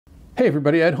Hey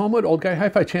everybody, Ed Homewood, Old Guy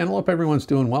Hi-Fi channel. Hope everyone's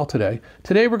doing well today.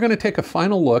 Today we're going to take a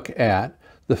final look at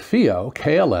the FiiO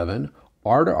K11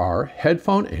 R2R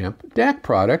Headphone Amp DAC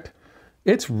product.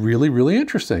 It's really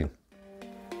interesting.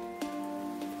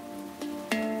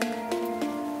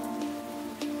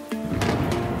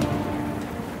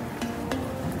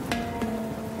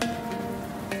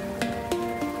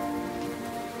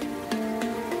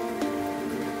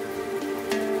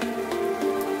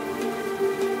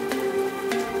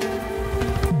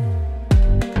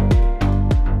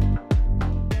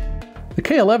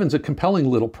 The K11 is a compelling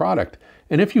little product,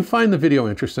 and if you find the video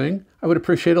interesting, I would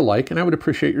appreciate a like and I would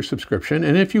appreciate your subscription.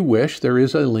 And if you wish, there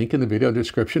is a link in the video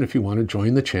description if you want to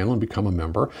join the channel and become a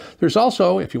member. There's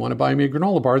also, if you want to buy me a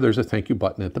granola bar, there's a thank you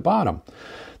button at the bottom.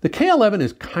 The K11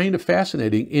 is kind of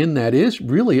fascinating in that it is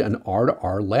really an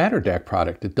R2R ladder DAC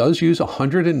product. It does use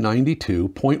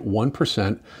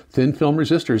 192.1% thin film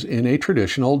resistors in a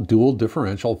traditional dual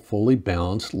differential fully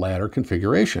balanced ladder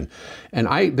configuration. And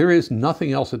there is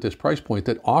nothing else at this price point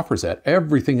that offers that.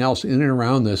 Everything else in and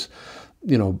around this,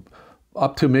 you know,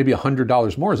 up to maybe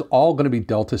 $100 more is all going to be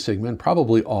Delta-Sigma and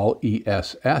probably all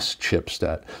ESS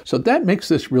chipset. So that makes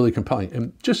this really compelling.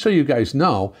 And just so you guys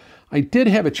know, I did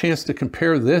have a chance to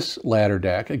compare this ladder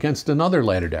DAC against another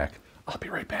ladder DAC. I'll be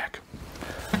right back.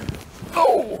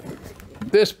 Oh,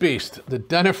 this beast, the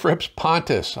Denafrips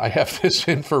Pontus. I have this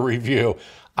in for review.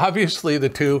 Obviously the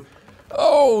two,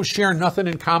 share nothing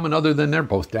in common other than they're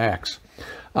both DACs.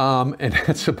 And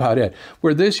that's about it.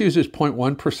 Where this uses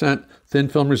 0.1% thin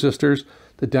film resistors,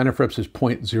 the Denafrips is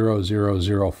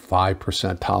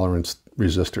 0.0005% tolerance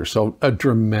resistor. So a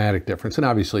dramatic difference, and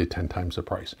obviously 10 times the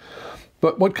price.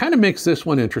 But what kind of makes this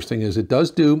one interesting is it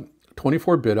does do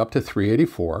 24-bit up to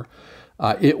 384.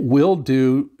 It will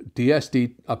do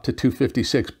DSD up to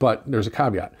 256, but there's a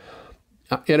caveat.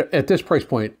 At this price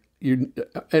point,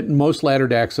 at most ladder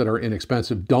DACs that are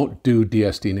inexpensive don't do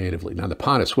DSD natively. Now the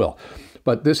Pontus will,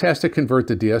 but this has to convert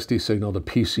the DSD signal to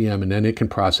PCM and then it can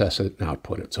process it and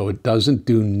output it. So it doesn't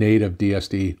do native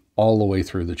DSD all the way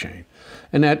through the chain.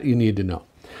 And that you need to know.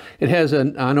 It has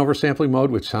an on-oversampling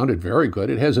mode, which sounded very good.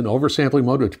 It has an oversampling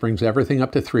mode, which brings everything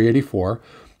up to 384.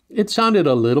 It sounded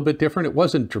a little bit different. It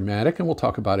wasn't dramatic, and we'll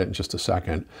talk about it in just a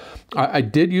second. I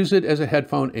did use it as a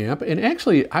headphone amp, and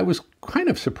actually, I was kind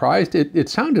of surprised. It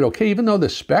sounded okay, even though the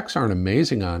specs aren't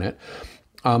amazing on it.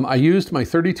 I used my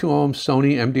 32 ohm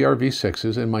Sony MDR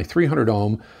V6s and my 300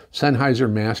 ohm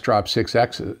Sennheiser Mass Drop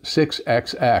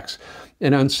 6XX.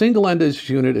 And on single-ended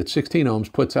unit at 16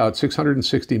 ohms puts out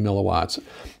 660 milliwatts.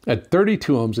 At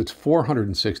 32 ohms, it's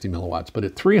 460 milliwatts. But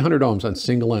at 300 ohms on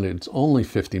single-ended, it's only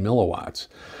 50 milliwatts.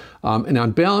 And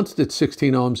on balanced at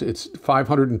 16 ohms, it's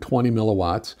 520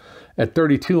 milliwatts. At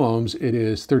 32 ohms, it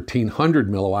is 1300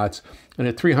 milliwatts. And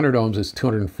at 300 ohms, it's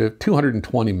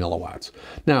 220 milliwatts.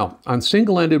 Now, on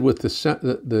single-ended with the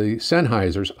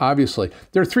Sennheisers, obviously,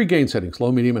 there are three gain settings,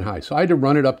 low, medium, and high. So I had to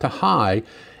run it up to high.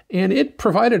 And it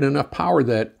provided enough power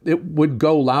that it would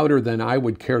go louder than I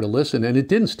would care to listen, and it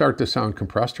didn't start to sound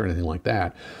compressed or anything like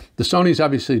that. The Sonys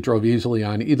obviously drove easily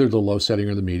on either the low setting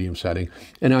or the medium setting.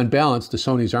 And on balance, the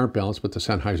Sonys aren't balanced, but the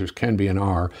Sennheisers can be and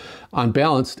are. On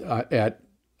balanced,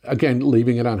 again,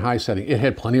 leaving it on high setting, it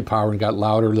had plenty of power and got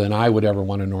louder than I would ever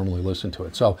want to normally listen to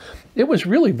it. So it was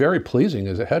really very pleasing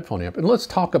as a headphone amp. And let's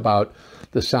talk about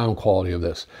the sound quality of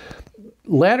this.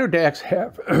 Ladder DACs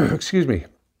have,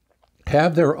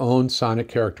 have their own sonic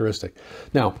characteristic.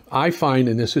 Now, I find,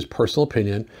 and this is personal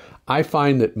opinion, I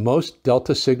find that most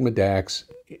Delta-Sigma DACs,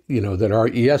 that are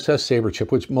ESS Saber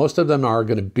chip, which most of them are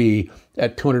going to be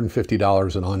at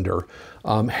 $250 and under,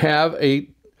 have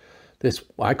this,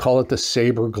 I call it the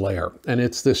Saber glare. And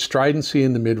it's this stridency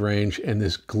in the mid-range and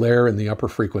this glare in the upper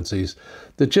frequencies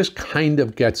that just kind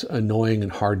of gets annoying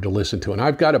and hard to listen to. And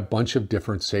I've got a bunch of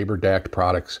different Saber DAC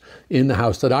products in the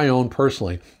house that I own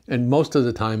personally. And most of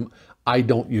the time, I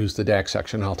don't use the DAC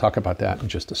section. I'll talk about that in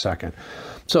just a second.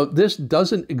 So this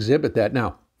doesn't exhibit that.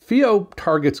 Now, FiiO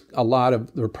targets a lot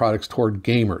of their products toward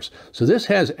gamers. So this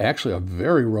has actually a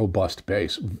very robust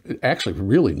bass, actually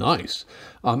really nice.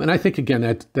 And I think,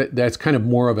 again, that's kind of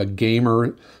more of a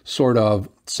gamer sort of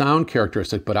sound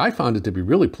characteristic, but I found it to be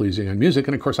really pleasing on music.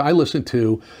 And of course, I listen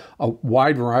to a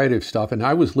wide variety of stuff, and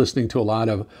I was listening to a lot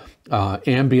of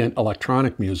ambient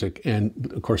electronic music.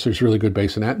 And of course, there's really good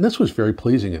bass in that. And this was very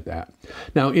pleasing at that.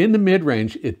 Now, in the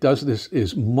mid-range, this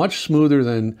is much smoother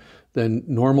than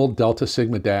normal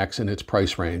Delta-Sigma DACs in its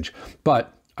price range.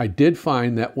 But I did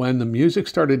find that when the music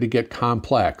started to get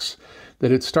complex,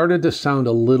 that it started to sound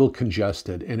a little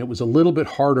congested, and it was a little bit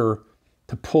harder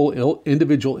to pull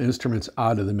individual instruments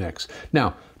out of the mix.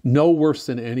 Now, no worse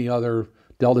than any other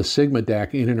Delta-Sigma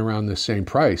DAC in and around the same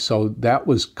price. So that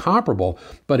was comparable,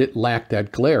 but it lacked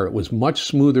that glare. It was much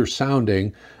smoother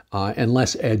sounding and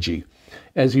less edgy.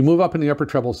 As you move up in the upper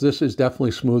trebles, this is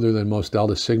definitely smoother than most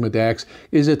Delta-Sigma DACs.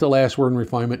 Is it the last word in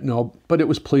refinement? No, but it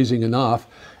was pleasing enough.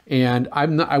 And I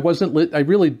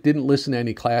really didn't listen to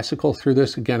any classical through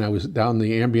this. Again, I was down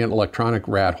the ambient electronic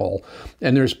rat hole.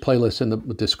 And there's playlists in the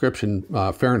description,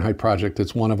 Fahrenheit Project,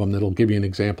 it's one of them that'll give you an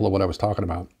example of what I was talking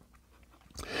about.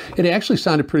 It actually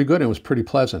sounded pretty good and was pretty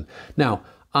pleasant. Now,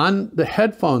 on the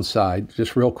headphone side,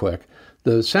 just real quick,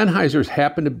 the Sennheisers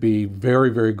happen to be very,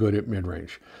 very good at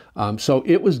mid-range. So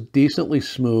it was decently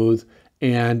smooth,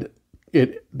 and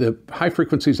the high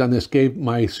frequencies on this gave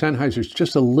my Sennheisers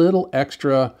just a little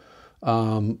extra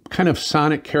kind of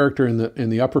sonic character in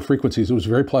the upper frequencies. It was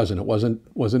very pleasant. It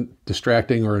wasn't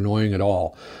distracting or annoying at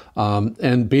all.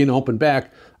 And being open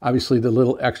back, obviously the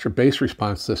little extra bass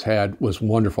response this had was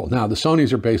wonderful. Now the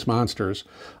Sonys are bass monsters,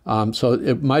 so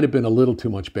it might have been a little too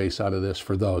much bass out of this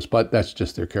for those, but that's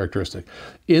just their characteristic.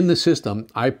 In the system,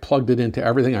 I plugged it into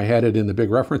everything. I had it in the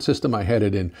big reference system. I had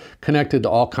it connected to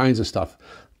all kinds of stuff.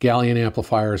 Galleon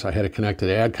amplifiers, I had it connected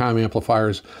to Adcom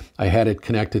amplifiers, I had it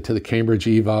connected to the Cambridge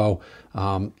Evo,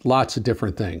 lots of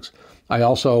different things. I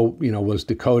also, was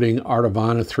decoding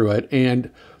Artivana through it,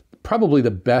 and probably the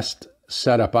best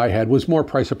setup I had was more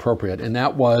price appropriate, and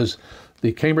that was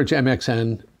the Cambridge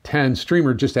MXN 10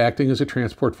 streamer just acting as a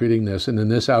transport feeding this, and then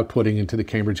this outputting into the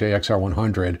Cambridge AXR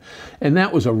 100. And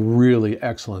that was a really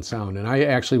excellent sound. And I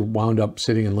actually wound up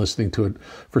sitting and listening to it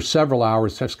for several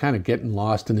hours, just kind of getting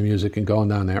lost in the music and going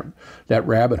down that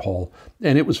rabbit hole.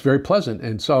 And it was very pleasant.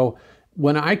 And so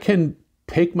when I can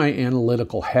take my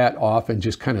analytical hat off and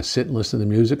just kind of sit and listen to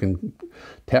the music and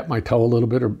tap my toe a little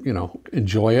bit, or,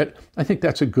 enjoy it, I think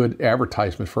that's a good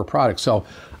advertisement for a product. So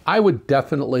I would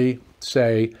definitely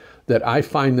say that I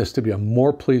find this to be a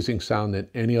more pleasing sound than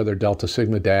any other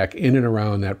Delta-Sigma DAC in and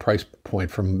around that price point,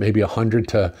 from maybe $100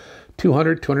 to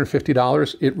 $200,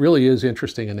 $250. It really is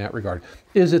interesting in that regard.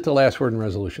 Is it the last word in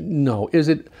resolution? No. Is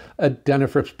it a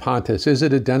Denafrips Pontus? Is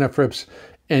it a Denafrips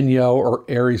Enyo or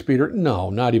Aries beater? No,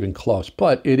 not even close.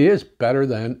 But it is better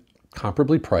than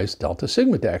comparably priced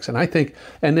Delta-Sigma DACs. And I think,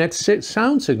 and that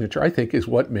sound signature, I think, is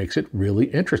what makes it really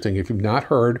interesting. If you've not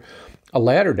heard a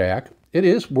ladder DAC, it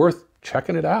is worth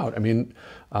checking it out. I mean,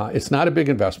 it's not a big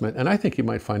investment, and I think you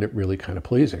might find it really kind of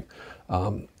pleasing.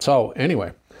 So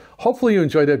anyway, hopefully you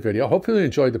enjoyed that video. Hopefully you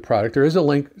enjoyed the product. There is a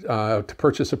link to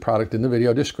purchase a product in the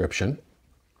video description.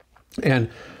 And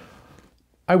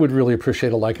I would really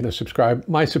appreciate a like and a subscribe.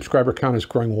 My subscriber count is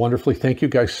growing wonderfully. Thank you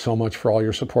guys so much for all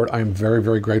your support. I am very,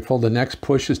 very grateful. The next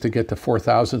push is to get to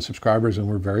 4,000 subscribers, and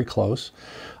we're very close.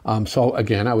 So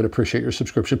again, I would appreciate your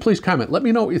subscription. Please comment. Let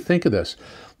me know what you think of this.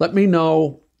 Let me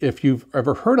know if you've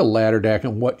ever heard a ladder DAC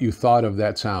and what you thought of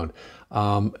that sound.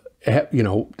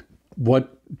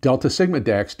 What Delta-Sigma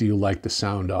DACs do you like the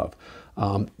sound of?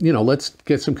 Let's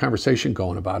get some conversation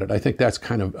going about it. I think that's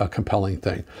kind of a compelling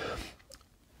thing.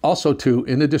 Also, too,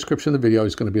 in the description of the video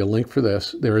is going to be a link for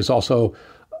this. There is also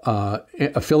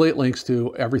affiliate links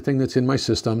to everything that's in my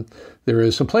system. There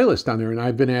is some playlists down there, and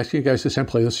I've been asking you guys to send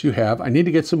playlists you have. I need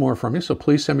to get some more from you, so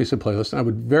please send me some playlists. And I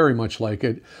would very much like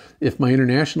it if my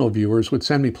international viewers would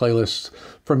send me playlists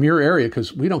from your area,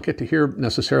 because we don't get to hear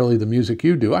necessarily the music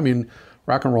you do. I mean,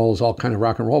 rock and roll is all kind of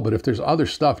rock and roll, but if there's other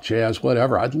stuff, jazz,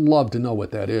 whatever, I'd love to know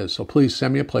what that is. So please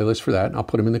send me a playlist for that, and I'll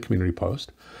put them in the community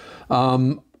post.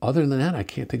 Other than that, I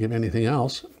can't think of anything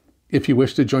else. If you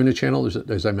wish to join the channel,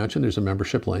 as I mentioned, there's a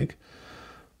membership link.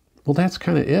 Well, that's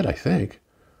kind of it, I think.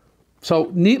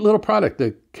 So neat little product,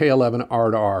 the K11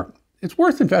 R2R. It's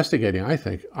worth investigating, I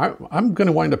think. I'm going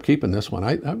to wind up keeping this one.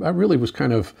 I really was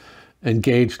kind of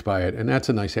engaged by it, and that's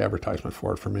a nice advertisement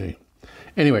for it for me.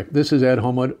 Anyway, this is Ed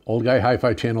Homewood, Old Guy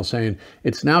Hi-Fi channel, saying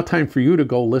it's now time for you to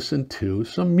go listen to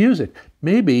some music,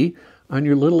 maybe on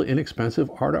your little inexpensive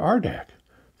R2R DAC.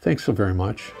 Thanks so very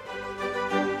much.